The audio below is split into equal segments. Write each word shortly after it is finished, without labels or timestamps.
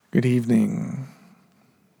Good evening.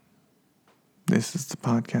 This is the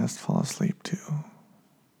podcast Fall Asleep To.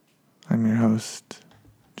 I'm your host,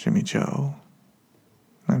 Jimmy Joe.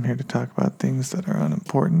 I'm here to talk about things that are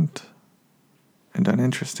unimportant and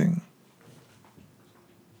uninteresting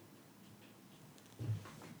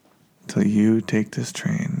until you take this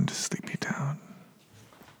train to Sleepy Town.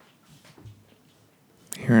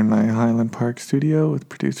 Here in my Highland Park studio with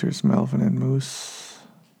producers Melvin and Moose.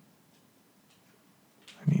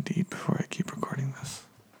 I need to eat before I keep recording this.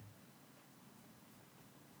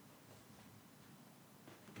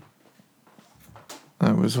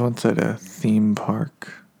 I was once at a theme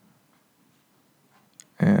park,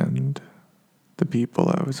 and the people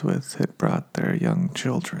I was with had brought their young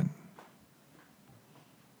children.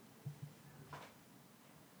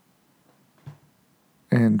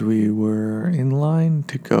 And we were in line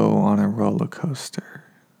to go on a roller coaster.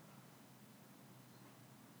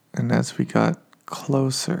 And as we got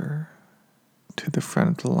closer to the front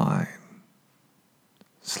of the line,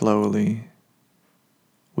 slowly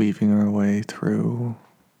weaving our way through,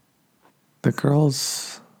 the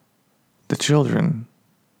children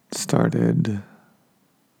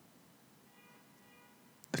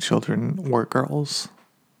were girls,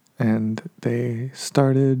 and they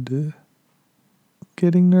started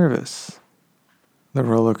getting nervous. The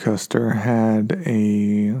roller coaster had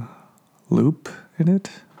a loop in it,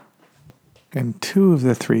 and two of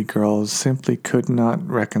the three girls simply could not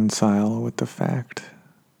reconcile with the fact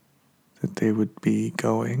that they would be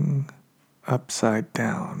going upside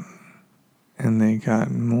down. And they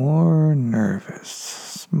got more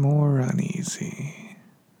nervous, more uneasy,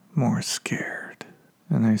 more scared.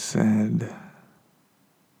 And I said,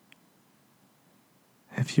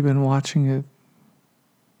 "Have you been watching it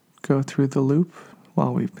go through the loop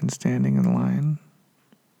while we've been standing in line?"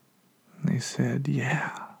 And they said,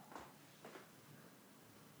 "Yeah."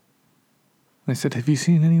 I said, "Have you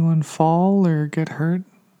seen anyone fall or get hurt?"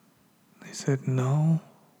 They said, "No."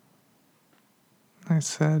 I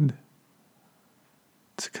said,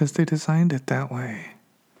 "It's because they designed it that way.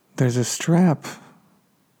 There's a strap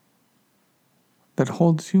that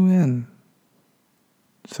holds you in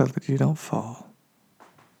so that you don't fall."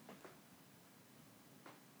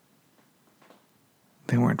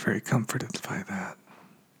 They weren't very comforted by that.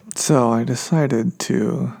 So I decided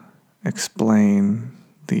to explain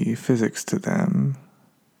the physics to them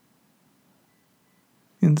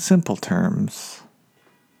in simple terms.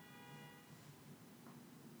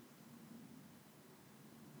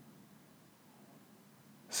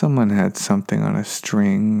 Someone had something on a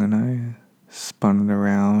string, and I spun it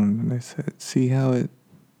around, and I said, "See how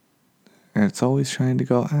it's always trying to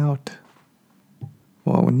go out?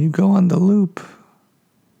 Well, when you go on the loop,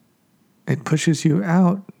 it pushes you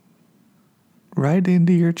out right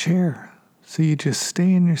into your chair, so you just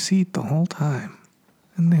stay in your seat the whole time."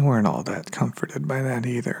 And they weren't all that comforted by that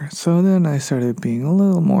either. So then I started being a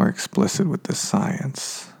little more explicit with the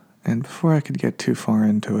science. And before I could get too far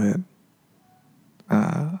into it,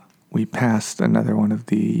 we passed another one of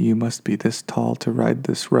the "you must be this tall to ride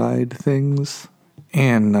this ride" things.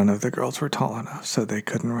 And none of the girls were tall enough, so they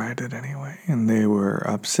couldn't ride it anyway. And they were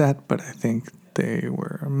upset, but I think they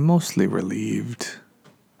were mostly relieved.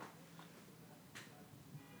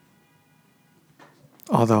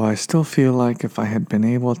 Although I still feel like if I had been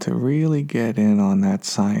able to really get in on that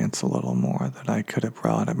science a little more, that I could have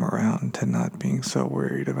brought him around to not being so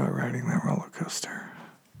worried about riding that roller coaster.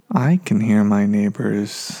 I can hear my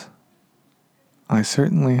neighbors. I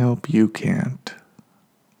certainly hope you can't.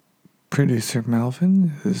 Producer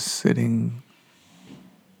Melvin is sitting,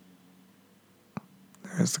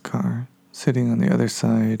 there's the car, sitting on the other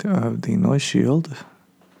side of the noise shield.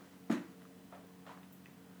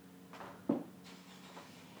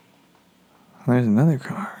 There's another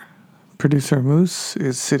car. Producer Moose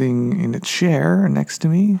is sitting in a chair next to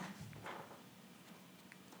me.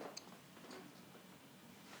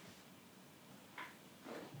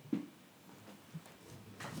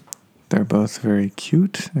 They're both very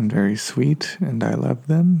cute and very sweet, and I love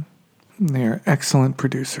them. They are excellent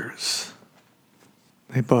producers.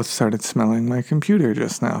 They both started smelling my computer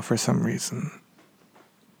just now for some reason.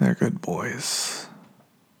 They're good boys.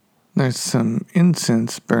 There's some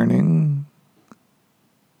incense burning.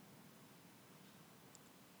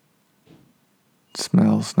 It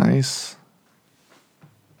smells nice.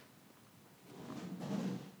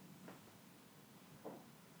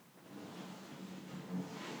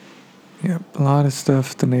 Yep, a lot of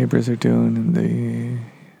stuff the neighbors are doing in the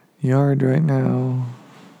yard right now.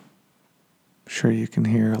 I'm sure you can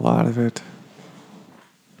hear a lot of it.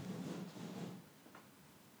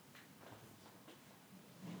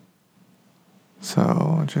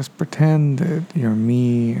 So just pretend that you're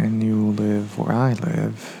me and you live where I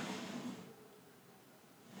live.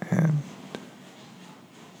 And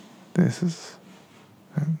this is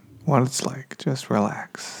what it's like. Just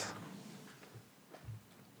relax.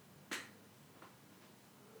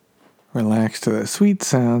 Relax to the sweet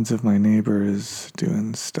sounds of my neighbors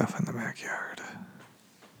doing stuff in the backyard.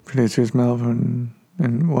 Producer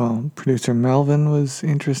Melvin was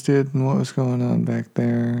interested in what was going on back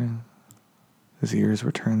there. His ears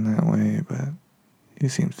were turned that way, but he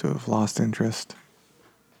seems to have lost interest.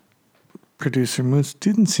 Producer Moose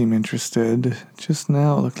didn't seem interested. Just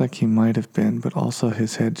now it looked like he might have been, but also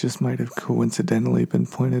his head just might have coincidentally been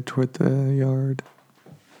pointed toward the yard.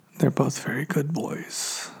 They're both very good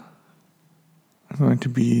boys. I'm going to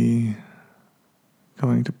be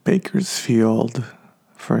going to Bakersfield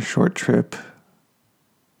for a short trip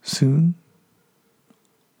soon.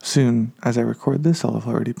 Soon, as I record this, I'll have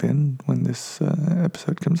already been when this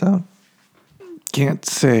episode comes out. Can't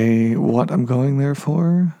say what I'm going there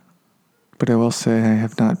for, but I will say I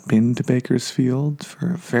have not been to Bakersfield for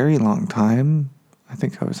a very long time. I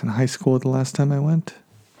think I was in high school the last time I went.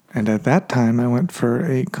 And at that time, I went for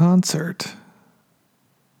a concert.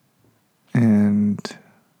 And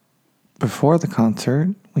before the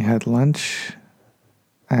concert, we had lunch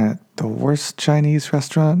at the worst Chinese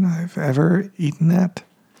restaurant I've ever eaten at.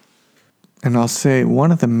 And I'll say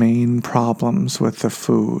one of the main problems with the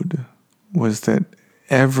food was that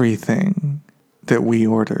everything that we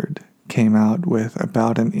ordered came out with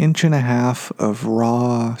about 1.5 inches of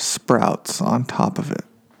raw sprouts on top of it.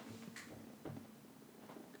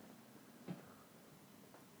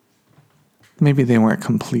 Maybe they weren't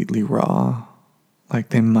completely raw. Like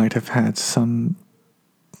they might have had some...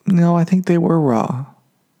 No, I think they were raw.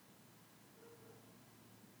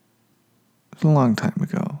 It was a long time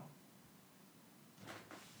ago.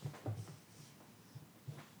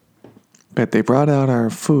 But they brought out our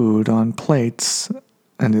food on plates,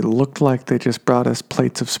 and it looked like they just brought us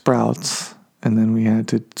plates of sprouts, and then we had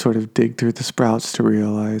to sort of dig through the sprouts to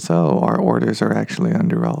realize, oh, our orders are actually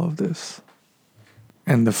under all of this.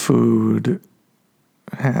 And the food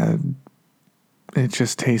it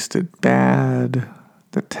just tasted bad.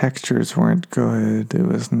 The textures weren't good. It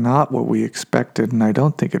was not what we expected, and I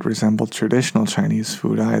don't think it resembled traditional Chinese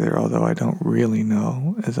food either, although I don't really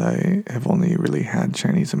know, as I have only really had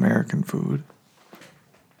Chinese American food.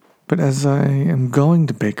 But as I am going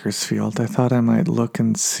to Bakersfield, I thought I might look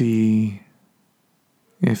and see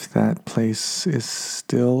if that place is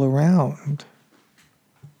still around.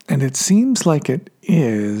 And it seems like it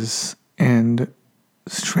is, and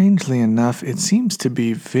strangely enough, it seems to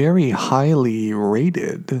be very highly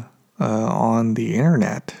rated on the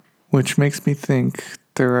internet, which makes me think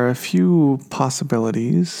there are a few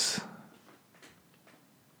possibilities.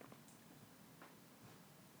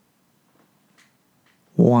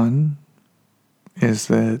 One is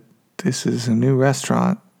that this is a new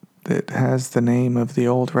restaurant that has the name of the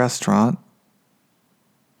old restaurant.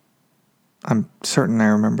 I'm certain I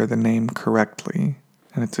remember the name correctly.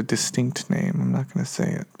 And it's a distinct name. I'm not going to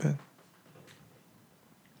say it, but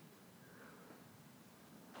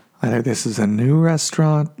either this is a new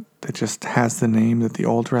restaurant that just has the name that the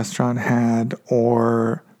old restaurant had,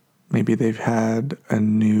 or maybe they've had a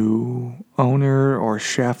new owner or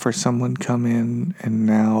chef or someone come in and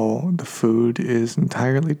now the food is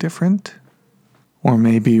entirely different. Or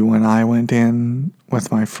maybe when I went in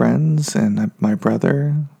with my friends and my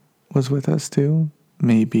brother was with us too,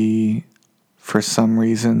 maybe for some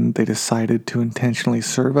reason, they decided to intentionally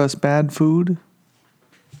serve us bad food.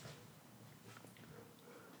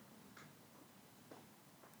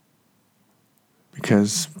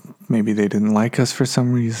 Because maybe they didn't like us for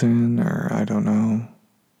some reason, or I don't know.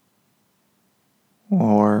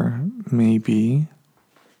 Or maybe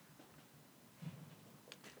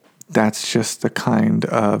that's just the kind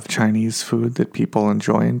of Chinese food that people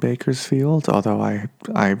enjoy in Bakersfield, although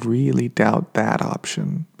I really doubt that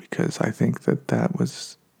option. Because I think that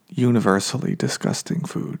was universally disgusting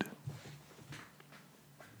food.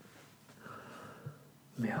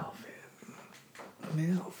 Melvin.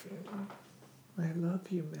 I love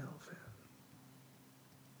you, Melvin.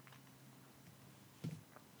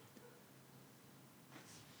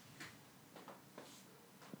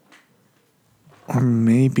 Or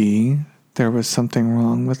maybe there was something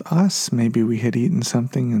wrong with us. Maybe we had eaten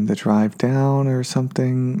something in the drive down or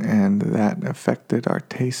something, and that affected our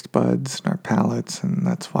taste buds and our palates, and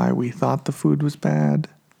that's why we thought the food was bad.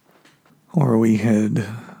 Or we had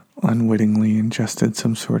unwittingly ingested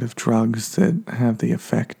some sort of drugs that have the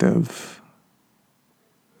effect of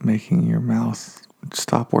making your mouth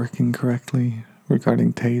stop working correctly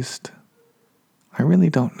regarding taste. I really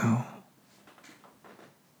don't know.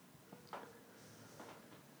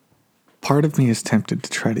 Part of me is tempted to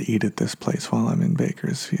try to eat at this place while I'm in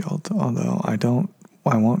Bakersfield, although I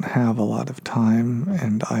won't have a lot of time,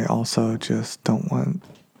 and I also just don't want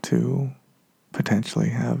to potentially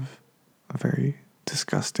have a very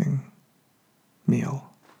disgusting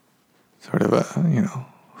meal. Sort of a,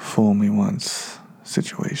 fool me once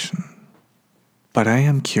situation. But I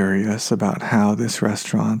am curious about how this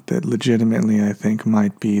restaurant that legitimately I think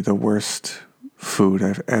might be the worst food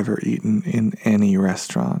I've ever eaten in any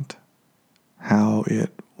restaurant, how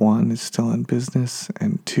it, one, is still in business,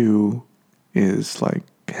 and two, has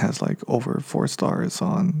over 4 stars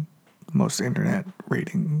on most internet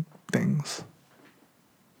rating things.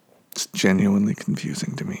 It's genuinely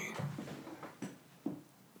confusing to me.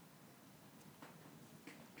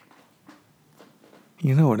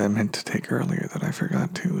 You know what I meant to take earlier that I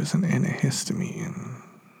forgot to is an antihistamine.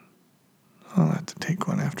 I'll have to take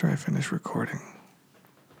one after I finish recording.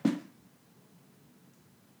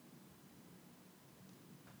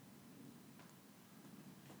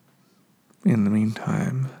 In the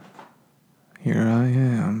meantime, here I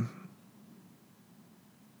am.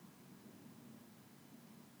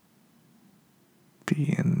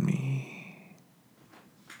 Being me.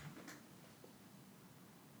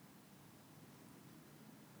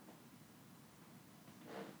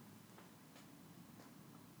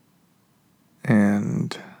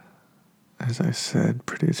 And as I said,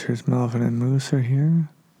 producers Melvin and Moose are here.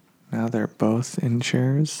 Now they're both in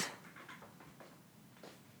chairs.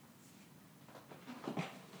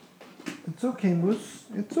 It's okay, Moose.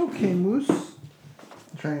 It's okay, Moose.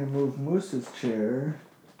 I'm trying to move Moose's chair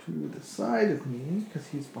to the side of me because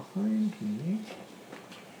he's behind me.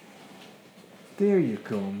 There you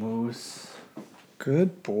go, Moose.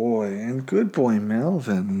 Good boy. And good boy,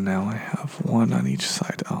 Melvin. Now I have one on each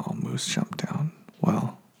side. Oh, Moose jumped down.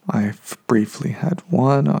 Well, I briefly had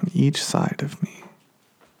one on each side of me.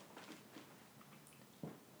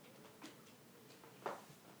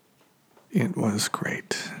 It was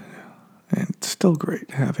great. And it's still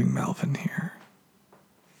great having Melvin here.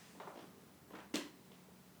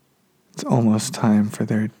 It's almost time for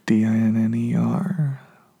their DINNER.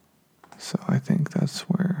 So I think that's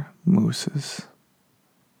where Moose is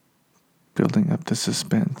building up the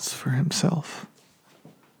suspense for himself.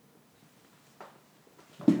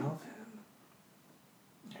 Melvin,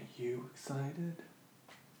 are you excited?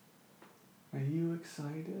 Are you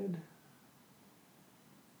excited?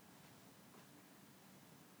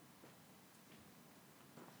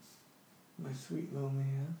 My sweet little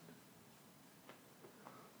man.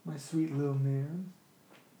 My sweet little man.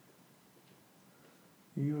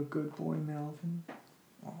 Are you a good boy, Melvin?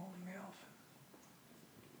 Oh, Melvin.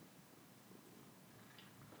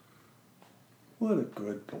 What a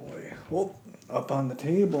good boy. Well, up on the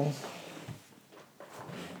table.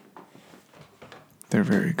 They're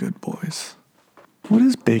very good boys. What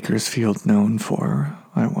is Bakersfield known for,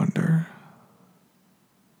 I wonder?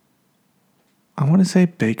 I want to say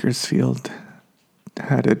Bakersfield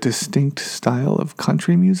had a distinct style of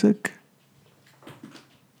country music.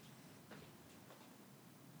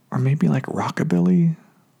 Or maybe like rockabilly.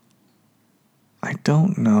 I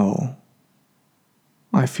don't know.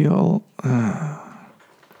 I feel...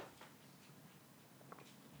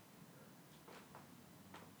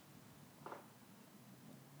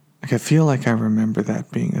 I feel like I remember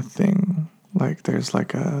that being a thing. Like there's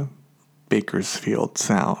like a Bakersfield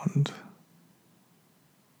sound.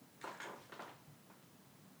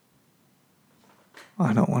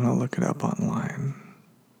 I don't want to look it up online.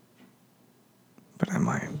 But I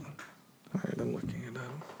might. Alright, I'm looking it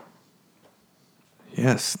up.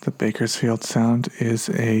 Yes, the Bakersfield sound is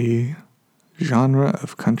a genre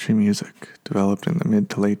of country music developed in the mid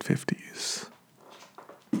to late 50s.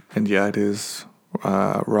 And yeah, it is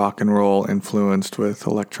rock and roll influenced with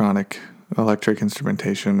electric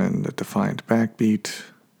instrumentation and a defined backbeat.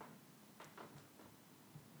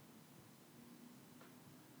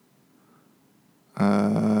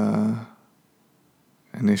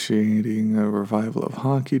 Initiating a revival of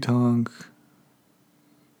honky tonk,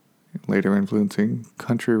 later influencing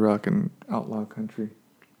country rock and outlaw country.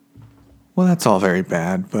 Well, that's all very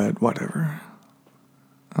bad, but whatever.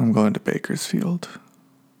 I'm going to Bakersfield,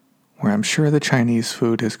 where I'm sure the Chinese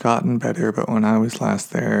food has gotten better, but when I was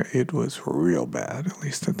last there, it was real bad, at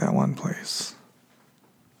least at that one place.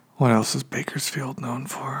 What else is Bakersfield known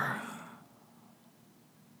for?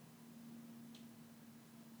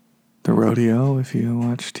 The rodeo, if you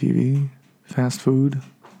watch TV, fast food.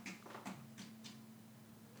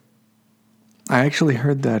 I actually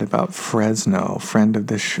heard that about Fresno. Friend of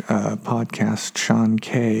this podcast, Sean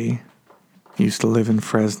Kay, used to live in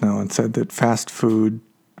Fresno and said that fast food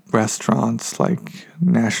restaurants like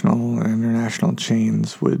national and international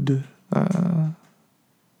chains would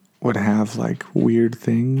have like weird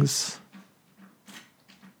things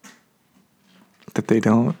that they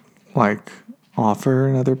don't like offer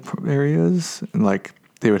in other areas. And, like,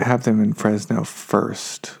 they would have them in Fresno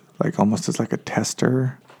first, like almost as like a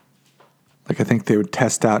tester. Like, I think they would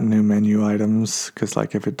test out new menu items because,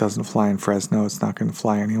 like, if it doesn't fly in Fresno, it's not going to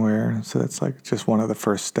fly anywhere. So that's like just one of the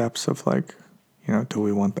first steps of, like, do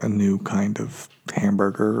we want a new kind of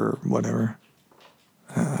hamburger or whatever?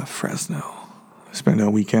 Fresno. I spent a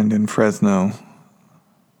weekend in Fresno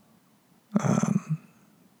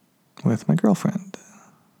with my girlfriend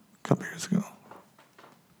a couple years ago.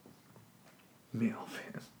 Male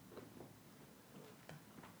fan.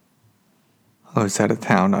 I was out of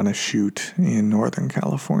town on a shoot in Northern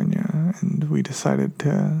California, and we decided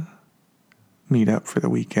to meet up for the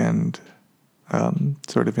weekend,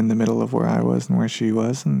 sort of in the middle of where I was and where she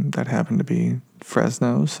was, and that happened to be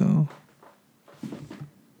Fresno, so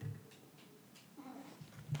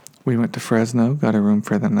we went to Fresno, got a room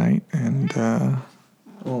for the night, and,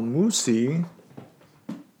 Moosey,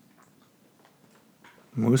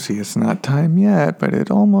 it's not time yet, but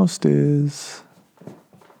it almost is.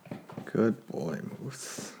 Good boy,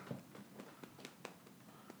 Moose.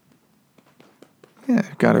 Yeah,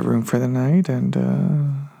 got a room for the night, and,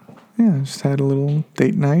 just had a little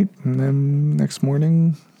date night, and then next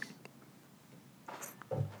morning,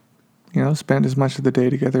 spent as much of the day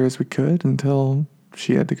together as we could until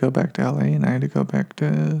she had to go back to LA and I had to go back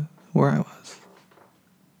to where I was.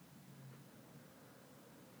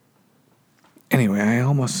 Anyway,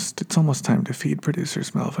 it's almost time to feed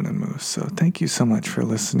producers Melvin and Moose, so thank you so much for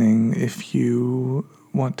listening. If you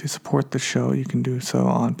want to support the show, you can do so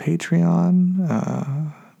on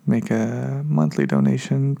Patreon. Make a monthly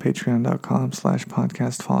donation,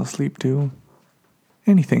 patreon.com/podcastfallasleep2.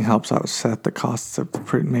 Anything helps offset the costs of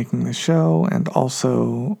making the show, and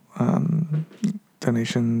also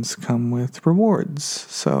donations come with rewards,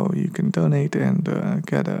 so you can donate and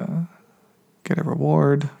get a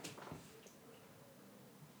reward.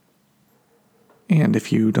 And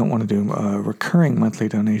if you don't want to do a recurring monthly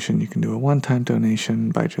donation, you can do a one-time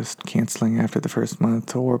donation by just canceling after the first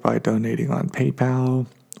month or by donating on PayPal.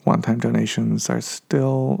 One-time donations are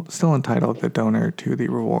still entitled the donor to the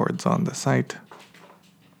rewards on the site.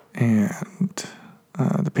 And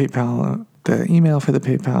the email for the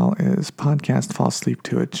PayPal is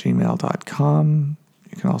podcastfallsleep2@gmail.com.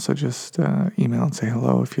 You can also just email and say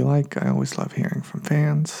hello if you like. I always love hearing from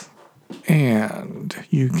fans. And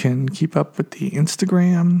you can keep up with the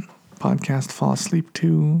Instagram, Podcast Fall Asleep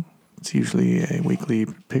 2. It's usually a weekly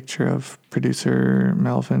picture of producer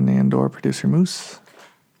Melvin and or producer Moose.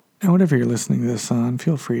 And whatever you're listening to this on,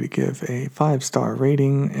 feel free to give a 5-star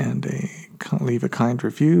rating and leave a kind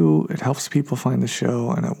review. It helps people find the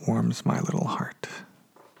show, and it warms my little heart.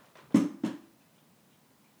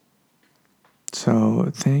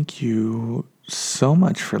 So thank you so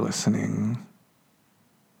much for listening.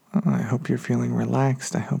 I hope you're feeling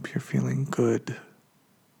relaxed. I hope you're feeling good.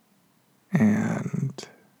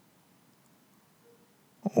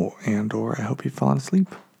 Or I hope you've fallen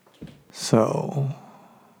asleep. So,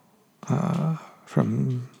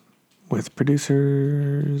 with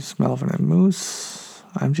producers Melvin and Moose,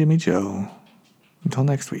 I'm Jimmy Joe. Until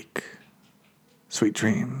next week, sweet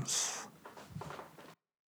dreams.